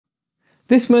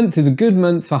This month is a good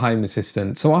month for Home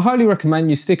Assistant, so I highly recommend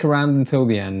you stick around until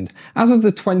the end. As of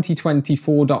the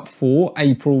 2024.4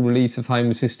 April release of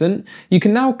Home Assistant, you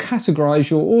can now categorise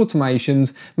your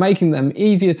automations, making them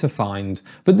easier to find.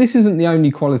 But this isn't the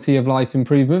only quality of life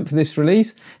improvement for this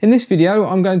release. In this video,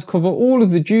 I'm going to cover all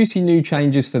of the juicy new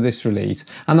changes for this release,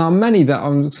 and there are many that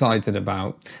I'm excited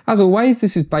about. As always,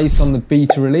 this is based on the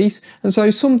beta release, and so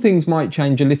some things might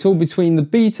change a little between the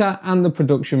beta and the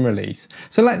production release.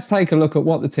 So let's take a look at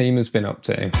what the team has been up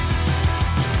to.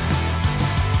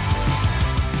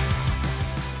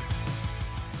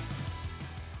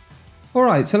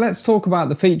 Alright, so let's talk about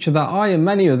the feature that I and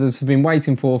many others have been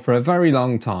waiting for a very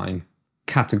long time.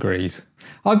 Categories.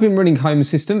 I've been running Home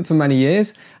Assistant for many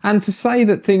years, and to say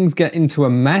that things get into a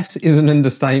mess is an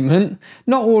understatement.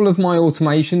 Not all of my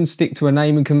automations stick to a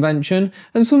naming convention,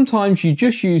 and sometimes you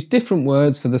just use different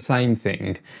words for the same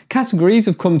thing. Categories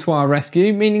have come to our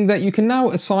rescue, meaning that you can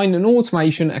now assign an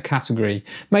automation a category,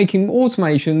 making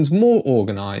automations more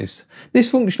organised.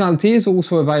 This functionality is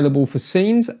also available for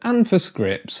scenes and for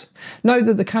scripts. Note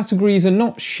that the categories are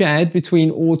not shared between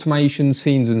automation,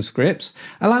 scenes and scripts,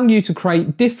 allowing you to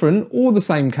create different or the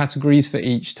same categories for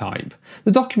each type.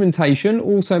 The documentation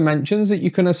also mentions that you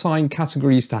can assign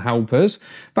categories to helpers,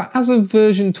 but as of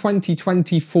version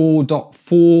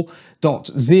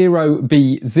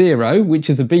 2024.4.0B0, which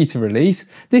is a beta release,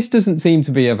 this doesn't seem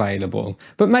to be available,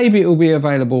 but maybe it will be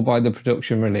available by the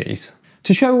production release.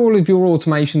 To show all of your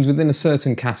automations within a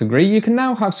certain category, you can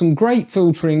now have some great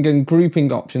filtering and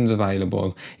grouping options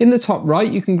available. In the top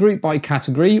right, you can group by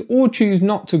category or choose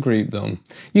not to group them.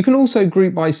 You can also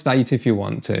group by state if you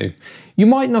want to. You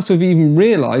might not have even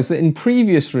realised that in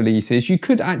previous releases you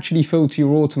could actually filter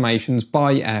your automations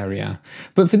by area.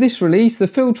 But for this release, the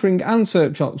filtering and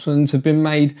search options have been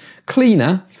made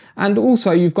cleaner, and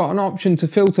also you've got an option to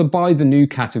filter by the new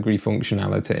category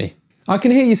functionality. I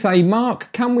can hear you say,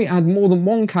 Mark, can we add more than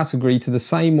one category to the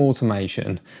same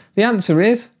automation? The answer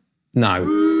is no.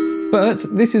 But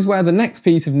this is where the next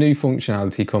piece of new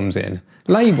functionality comes in.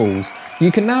 Labels.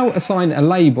 You can now assign a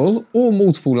label or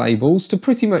multiple labels to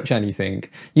pretty much anything.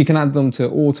 You can add them to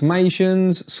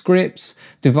automations, scripts,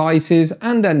 devices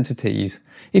and entities.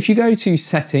 If you go to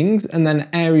Settings and then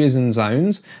Areas and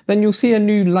Zones, then you'll see a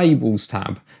new Labels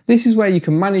tab. This is where you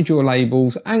can manage your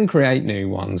labels and create new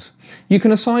ones. You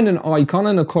can assign an icon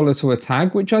and a colour to a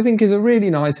tag, which I think is a really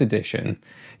nice addition.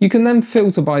 You can then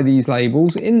filter by these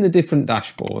labels in the different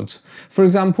dashboards. For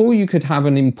example, you could have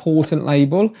an important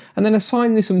label and then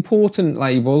assign this important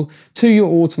label to your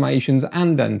automations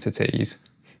and entities.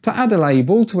 To add a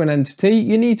label to an entity,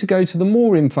 you need to go to the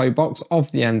More info box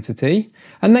of the entity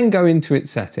and then go into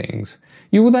its settings.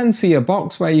 You will then see a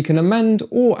box where you can amend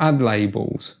or add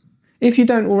labels. If you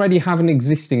don't already have an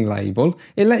existing label,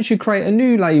 it lets you create a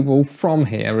new label from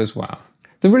here as well.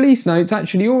 The release notes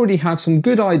actually already have some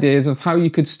good ideas of how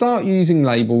you could start using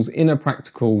labels in a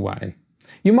practical way.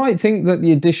 You might think that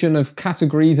the addition of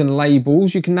categories and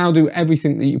labels, you can now do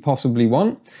everything that you possibly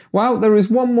want. Well, there is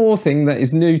one more thing that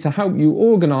is new to help you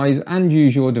organise and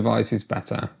use your devices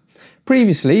better.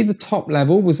 Previously, the top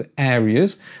level was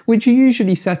areas, which are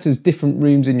usually set as different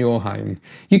rooms in your home.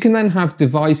 You can then have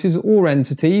devices or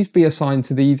entities be assigned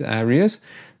to these areas.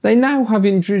 They now have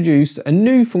introduced a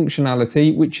new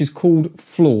functionality which is called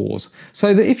floors,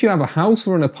 so that if you have a house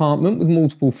or an apartment with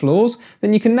multiple floors,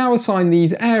 then you can now assign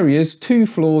these areas to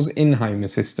floors in Home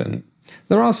Assistant.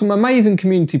 There are some amazing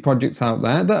community projects out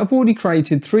there that have already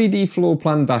created 3D floor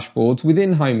plan dashboards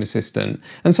within Home Assistant,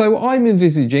 and so I'm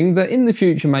envisaging that in the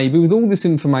future, maybe with all this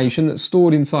information that's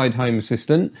stored inside Home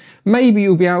Assistant, maybe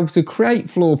you'll be able to create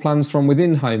floor plans from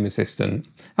within Home Assistant.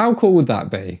 How cool would that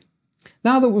be?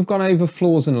 Now that we've gone over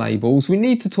floors and labels, we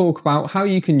need to talk about how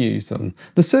you can use them.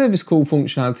 The service call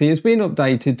functionality has been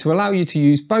updated to allow you to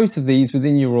use both of these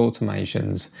within your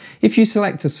automations. If you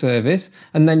select a service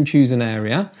and then choose an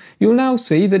area, you'll now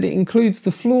see that it includes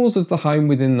the floors of the home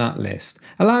within that list,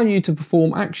 allowing you to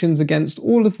perform actions against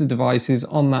all of the devices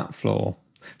on that floor.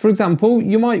 For example,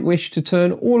 you might wish to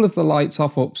turn all of the lights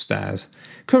off upstairs.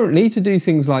 Currently, to do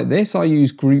things like this, I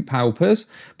use group helpers,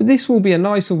 but this will be a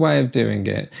nicer way of doing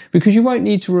it, because you won't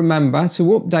need to remember to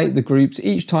update the groups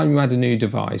each time you add a new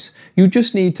device. You'll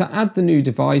just need to add the new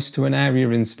device to an area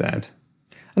instead.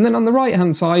 And then on the right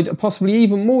hand side, a possibly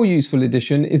even more useful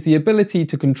addition is the ability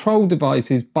to control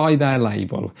devices by their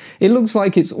label. It looks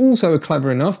like it's also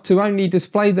clever enough to only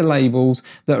display the labels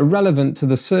that are relevant to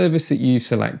the service that you've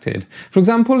selected. For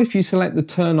example, if you select the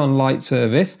turn on light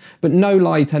service, but no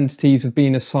light entities have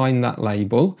been assigned that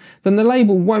label, then the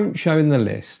label won't show in the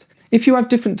list. If you have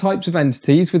different types of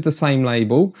entities with the same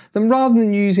label, then rather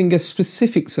than using a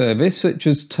specific service such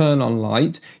as turn on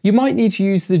light, you might need to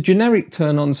use the generic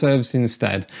turn on service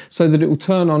instead, so that it will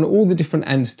turn on all the different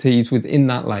entities within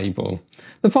that label.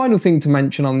 The final thing to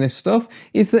mention on this stuff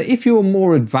is that if you're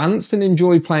more advanced and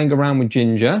enjoy playing around with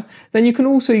Ginger, then you can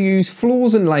also use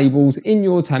floors and labels in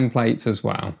your templates as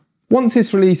well. Once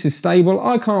this release is stable,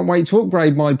 I can't wait to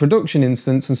upgrade my production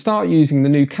instance and start using the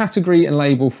new category and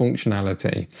label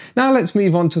functionality. Now let's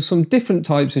move on to some different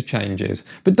types of changes,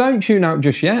 but don't tune out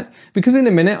just yet, because in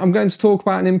a minute I'm going to talk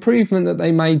about an improvement that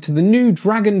they made to the new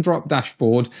drag and drop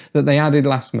dashboard that they added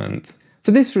last month.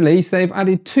 For this release, they've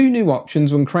added two new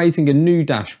options when creating a new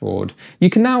dashboard. You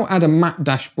can now add a map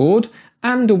dashboard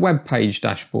and a web page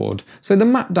dashboard. So the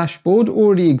map dashboard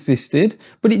already existed,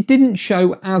 but it didn't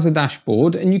show as a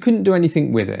dashboard and you couldn't do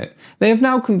anything with it. They have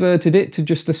now converted it to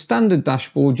just a standard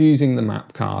dashboard using the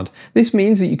map card. This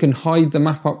means that you can hide the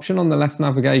map option on the left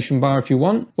navigation bar if you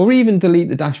want, or even delete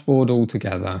the dashboard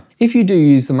altogether. If you do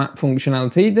use the map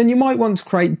functionality, then you might want to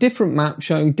create different maps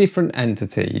showing different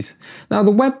entities. Now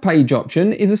the web page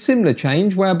option is a similar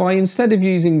change whereby instead of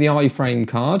using the iframe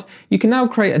card, you can now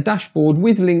create a dashboard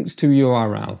with links to your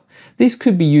URL. This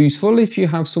could be useful if you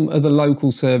have some other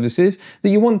local services that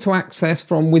you want to access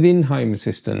from within Home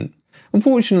Assistant.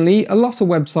 Unfortunately, a lot of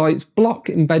websites block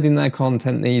embedding their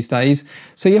content these days,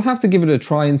 so you'll have to give it a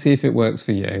try and see if it works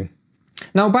for you.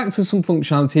 Now back to some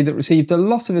functionality that received a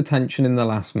lot of attention in the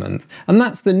last month, and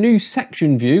that's the new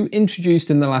section view introduced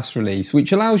in the last release,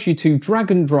 which allows you to drag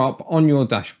and drop on your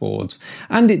dashboards,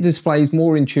 and it displays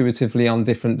more intuitively on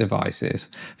different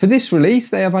devices. For this release,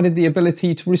 they have added the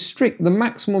ability to restrict the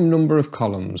maximum number of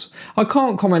columns. I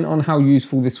can't comment on how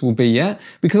useful this will be yet,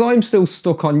 because I'm still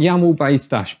stuck on YAML-based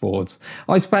dashboards.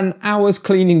 I spent hours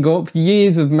cleaning up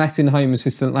years of mess in Home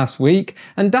Assistant last week,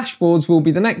 and dashboards will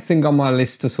be the next thing on my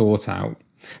list to sort out.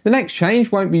 The next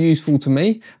change won't be useful to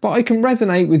me, but I can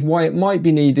resonate with why it might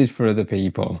be needed for other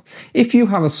people. If you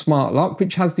have a smart lock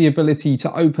which has the ability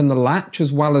to open the latch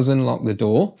as well as unlock the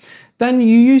door, then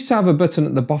you used to have a button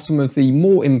at the bottom of the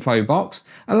More Info box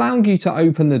allowing you to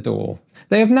open the door.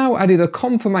 They have now added a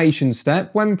confirmation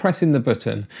step when pressing the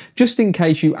button, just in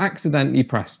case you accidentally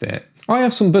pressed it. I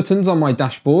have some buttons on my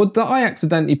dashboard that I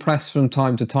accidentally press from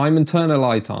time to time and turn a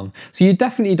light on, so you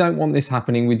definitely don't want this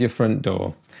happening with your front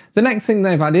door. The next thing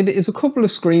they've added is a couple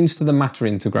of screens to the Matter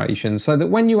integration, so that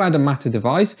when you add a Matter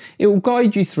device, it will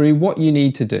guide you through what you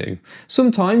need to do.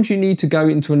 Sometimes you need to go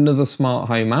into another smart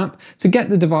home app to get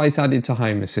the device added to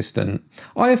Home Assistant.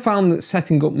 I have found that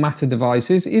setting up Matter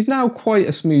devices is now quite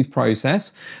a smooth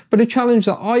process, but a challenge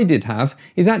that I did have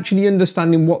is actually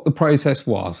understanding what the process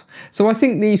was. So I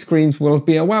think these screens will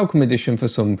be a welcome addition for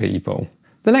some people.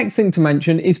 The next thing to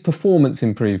mention is performance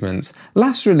improvements.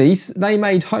 Last release, they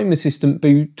made Home Assistant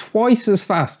boot twice as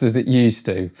fast as it used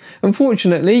to.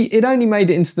 Unfortunately, it only made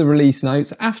it into the release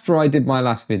notes after I did my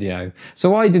last video,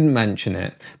 so I didn't mention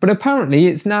it. But apparently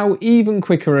it's now even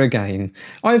quicker again.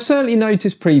 I have certainly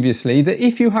noticed previously that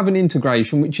if you have an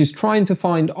integration which is trying to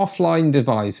find offline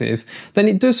devices, then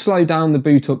it does slow down the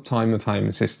boot up time of Home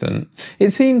Assistant. It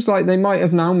seems like they might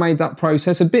have now made that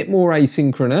process a bit more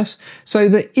asynchronous, so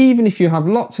that even if you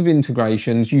have lots of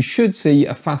integrations, you should see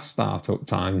a fast startup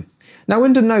time. Now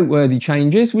under Noteworthy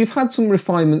Changes, we've had some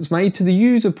refinements made to the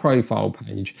user profile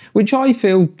page, which I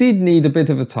feel did need a bit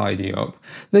of a tidy up.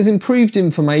 There's improved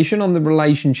information on the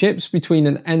relationships between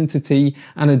an entity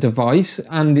and a device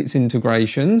and its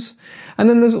integrations. And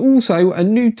then there's also a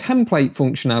new template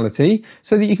functionality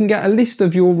so that you can get a list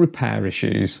of your repair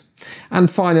issues. And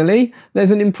finally,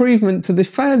 there's an improvement to the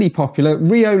fairly popular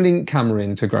Reolink camera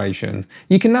integration.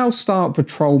 You can now start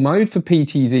patrol mode for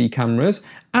PTZ cameras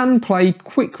and play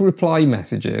quick reply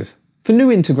messages. For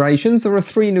new integrations, there are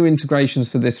 3 new integrations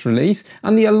for this release,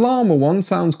 and the Alarma one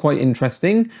sounds quite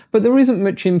interesting, but there isn't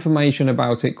much information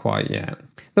about it quite yet.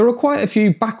 There are quite a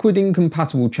few backward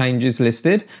incompatible changes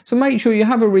listed, so make sure you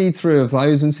have a read through of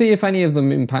those and see if any of them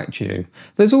impact you.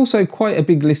 There's also quite a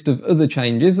big list of other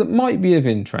changes that might be of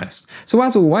interest, so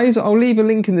as always I'll leave a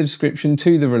link in the description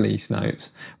to the release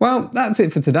notes. Well, that's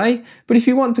it for today, but if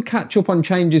you want to catch up on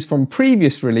changes from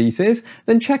previous releases,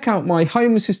 then check out my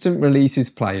Home Assistant releases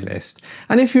playlist.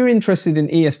 And if you're interested in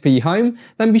ESP Home,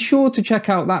 then be sure to check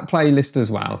out that playlist as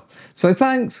well. So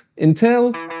thanks,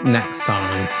 until next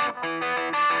time.